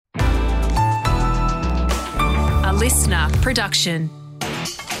listener production.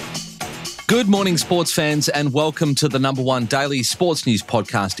 Good morning, sports fans, and welcome to the number one daily sports news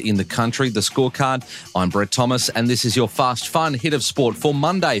podcast in the country, The Scorecard. I'm Brett Thomas, and this is your fast, fun hit of sport for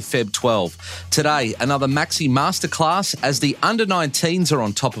Monday, Feb 12. Today, another Maxi Masterclass as the under-19s are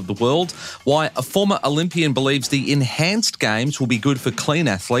on top of the world, why a former Olympian believes the enhanced games will be good for clean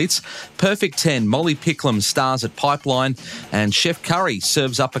athletes, Perfect 10, Molly Picklum stars at Pipeline, and Chef Curry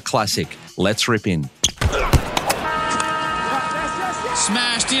serves up a classic. Let's rip in.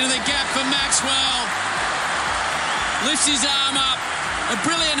 Smashed into the gap for Maxwell. Lifts his arm up. A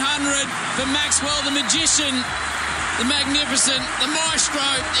brilliant 100 for Maxwell, the magician, the magnificent, the maestro.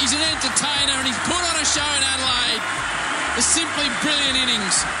 He's an entertainer and he's put on a show in Adelaide. A simply brilliant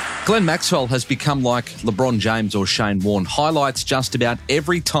innings. Glenn Maxwell has become like LeBron James or Shane Warne. Highlights just about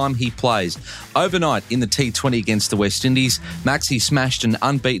every time he plays. Overnight in the T20 against the West Indies, Maxi smashed an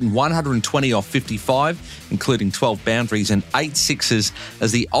unbeaten 120 off 55, including 12 boundaries and 8 sixes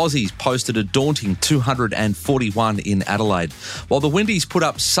as the Aussies posted a daunting 241 in Adelaide. While the Windies put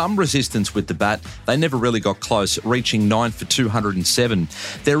up some resistance with the bat, they never really got close, reaching 9 for 207.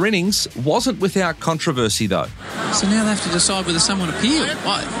 Their innings wasn't without controversy though. So now they have to decide whether someone appealed.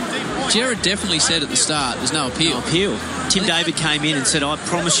 Jared definitely said at the start there's no appeal. Tim David came in and said, I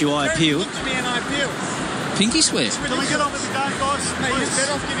promise you I appeal. Pinky swear. Can we get on with the game, guys? He's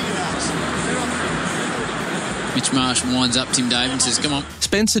better off giving it us. Mitch Marsh winds up Tim David and says, come on.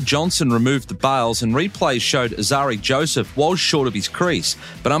 Spencer Johnson removed the bails and replays showed Azari Joseph was short of his crease,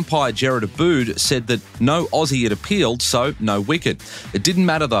 but umpire Jared Abood said that no Aussie had appealed, so no wicket. It didn't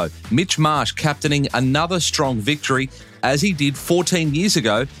matter though. Mitch Marsh captaining another strong victory as he did 14 years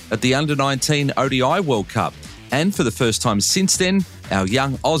ago at the Under-19 ODI World Cup. And for the first time since then, our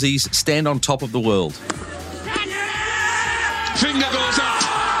young Aussies stand on top of the world. Finger goes up,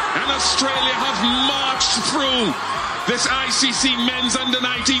 and Australia have marched through this ICC Men's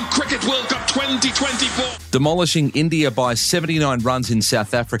Under-19 Cricket World Cup 2024. Demolishing India by 79 runs in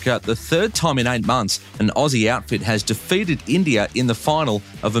South Africa, the third time in 8 months an Aussie outfit has defeated India in the final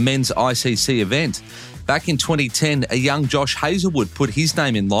of a men's ICC event. Back in 2010, a young Josh Hazlewood put his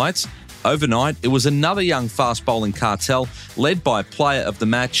name in lights. Overnight, it was another young fast-bowling cartel led by player of the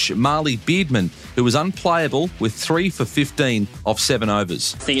match, Marley Beardman, who was unplayable with 3 for 15 off 7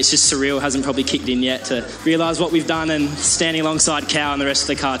 overs. I think it's just surreal, hasn't probably kicked in yet to realise what we've done, and standing alongside Cow and the rest of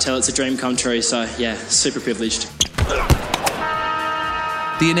the cartel, it's a dream come true. So, yeah, super privileged.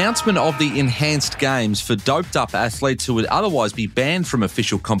 The announcement of the enhanced games for doped-up athletes who would otherwise be banned from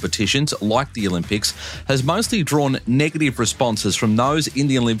official competitions like the Olympics has mostly drawn negative responses from those in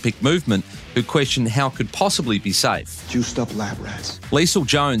the Olympic movement who question how it could possibly be safe. Juiced up lab rats. Liesl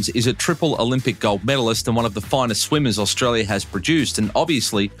Jones is a triple Olympic gold medalist and one of the finest swimmers Australia has produced and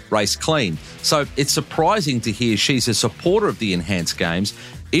obviously raced clean. So it's surprising to hear she's a supporter of the enhanced games,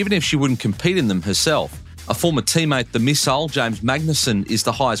 even if she wouldn't compete in them herself. A former teammate, the missile, James Magnussen, is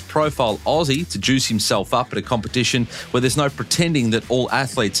the highest profile Aussie to juice himself up at a competition where there's no pretending that all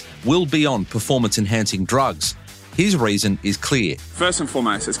athletes will be on performance-enhancing drugs. His reason is clear. First and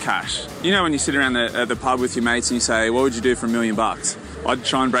foremost, it's cash. You know when you sit around the pub with your mates and you say, what would you do for $1 million? I'd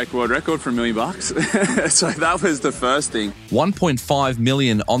try and break a world record for $1 million. So that was the first thing. $1.5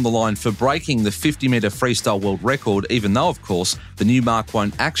 million on the line for breaking the 50-metre freestyle world record, even though, of course, the new mark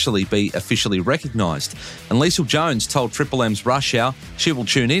won't actually be officially recognised. And Liesl Jones told Triple M's Rush Hour she will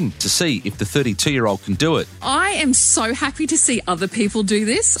tune in to see if the 32-year-old can do it. I am so happy to see other people do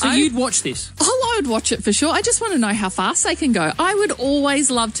this. So you'd watch this? Oh, I would watch it for sure. I just want to know how fast they can go. I would always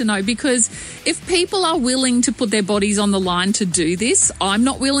love to know, because if people are willing to put their bodies on the line to do this, I'm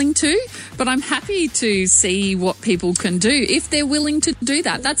not willing to, but I'm happy to see what people can do. If they're willing to do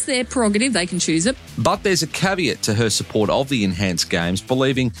that, that's their prerogative. They can choose it. But there's a caveat to her support of the enhanced games,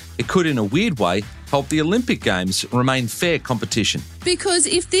 believing it could, in a weird way, help the Olympic Games remain fair competition. Because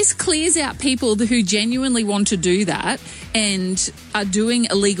if this clears out people who genuinely want to do that and are doing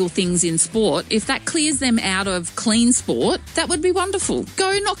illegal things in sport, if that clears them out of clean sport, that would be wonderful.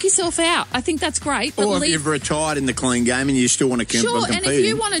 Go knock yourself out. I think that's great. Or if you've retired in the clean game and you still want to compete. Sure, and if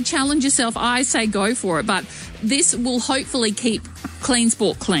you want to challenge yourself, I say go for it. But this will hopefully keep clean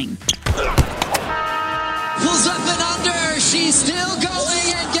sport clean. Pulls up and under. She's still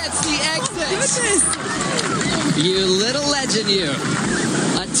going and gets the exit. You little legend, you.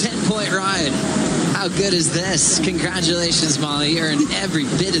 A 10-point ride. How good is this? Congratulations, Molly. You're in every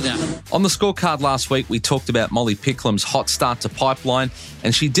bit of that. On the scorecard last week, we talked about Molly Picklum's hot start to Pipeline,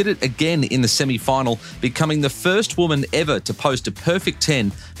 and she did it again in the semi-final, becoming the first woman ever to post a perfect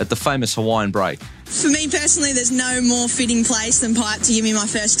 10 at the famous Hawaiian break. For me personally, there's no more fitting place than Pipe to give me my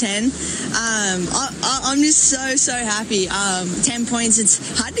first 10. I'm just so happy. 10 points,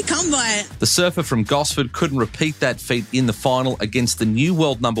 it's hard to come by. The surfer from Gosford couldn't repeat that feat in the final against the new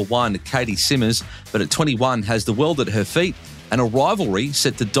world number one, Katie Simmers, but at 21 has the world at her feet and a rivalry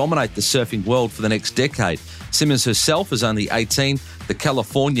set to dominate the surfing world for the next decade. Simmers herself is only 18. The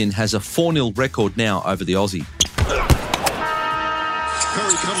Californian has a 4-0 record now over the Aussie.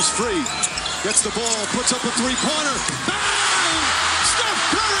 Curry comes free. Gets the ball, puts up a three-pointer. Bang! Steph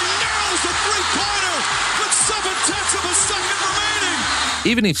Curry nails the three-pointer with 0.7 of a second remaining.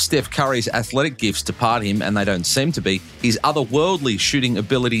 Even if Steph Curry's athletic gifts depart him, and they don't seem to be, his otherworldly shooting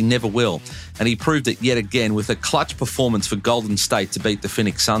ability never will. And he proved it yet again with a clutch performance for Golden State to beat the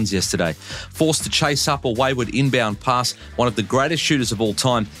Phoenix Suns yesterday. Forced to chase up a wayward inbound pass, one of the greatest shooters of all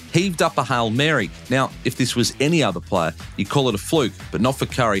time heaved up a Hail Mary. Now, if this was any other player, you'd call it a fluke, but not for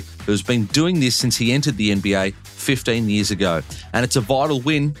Curry, who's been doing this since he entered the NBA 15 years ago. And it's a vital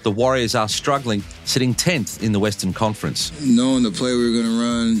win. The Warriors are struggling, sitting 10th in the Western Conference. Knowing the play we were going to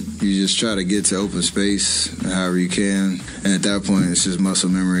run, you just try to get to open space however you can. And at that point, it's just muscle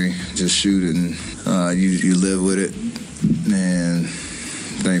memory. Just shoot and you live with it. And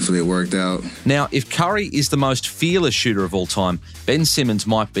thankfully it worked out. Now, if Curry is the most fearless shooter of all time, Ben Simmons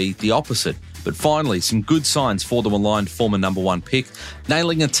might be the opposite. But finally, some good signs for the maligned former number one pick,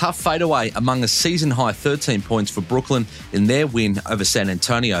 nailing a tough fadeaway among a season-high 13 points for Brooklyn in their win over San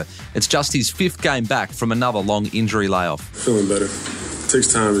Antonio. It's just his 5th game back from another long injury layoff. Feeling better. It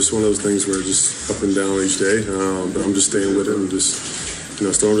takes time. It's one of those things where it's just up and down each day. But I'm just staying with it and just,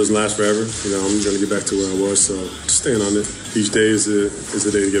 storm doesn't last forever. I'm going to get back to where I was. So just staying on it. Each day is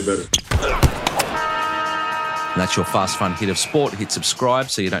a day to get better. And that's your fast, fun hit of sport. Hit subscribe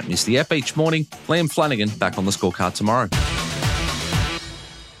so you don't miss the ep each morning. Liam Flanagan back on the scorecard tomorrow.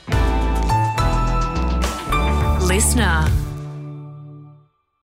 Listener.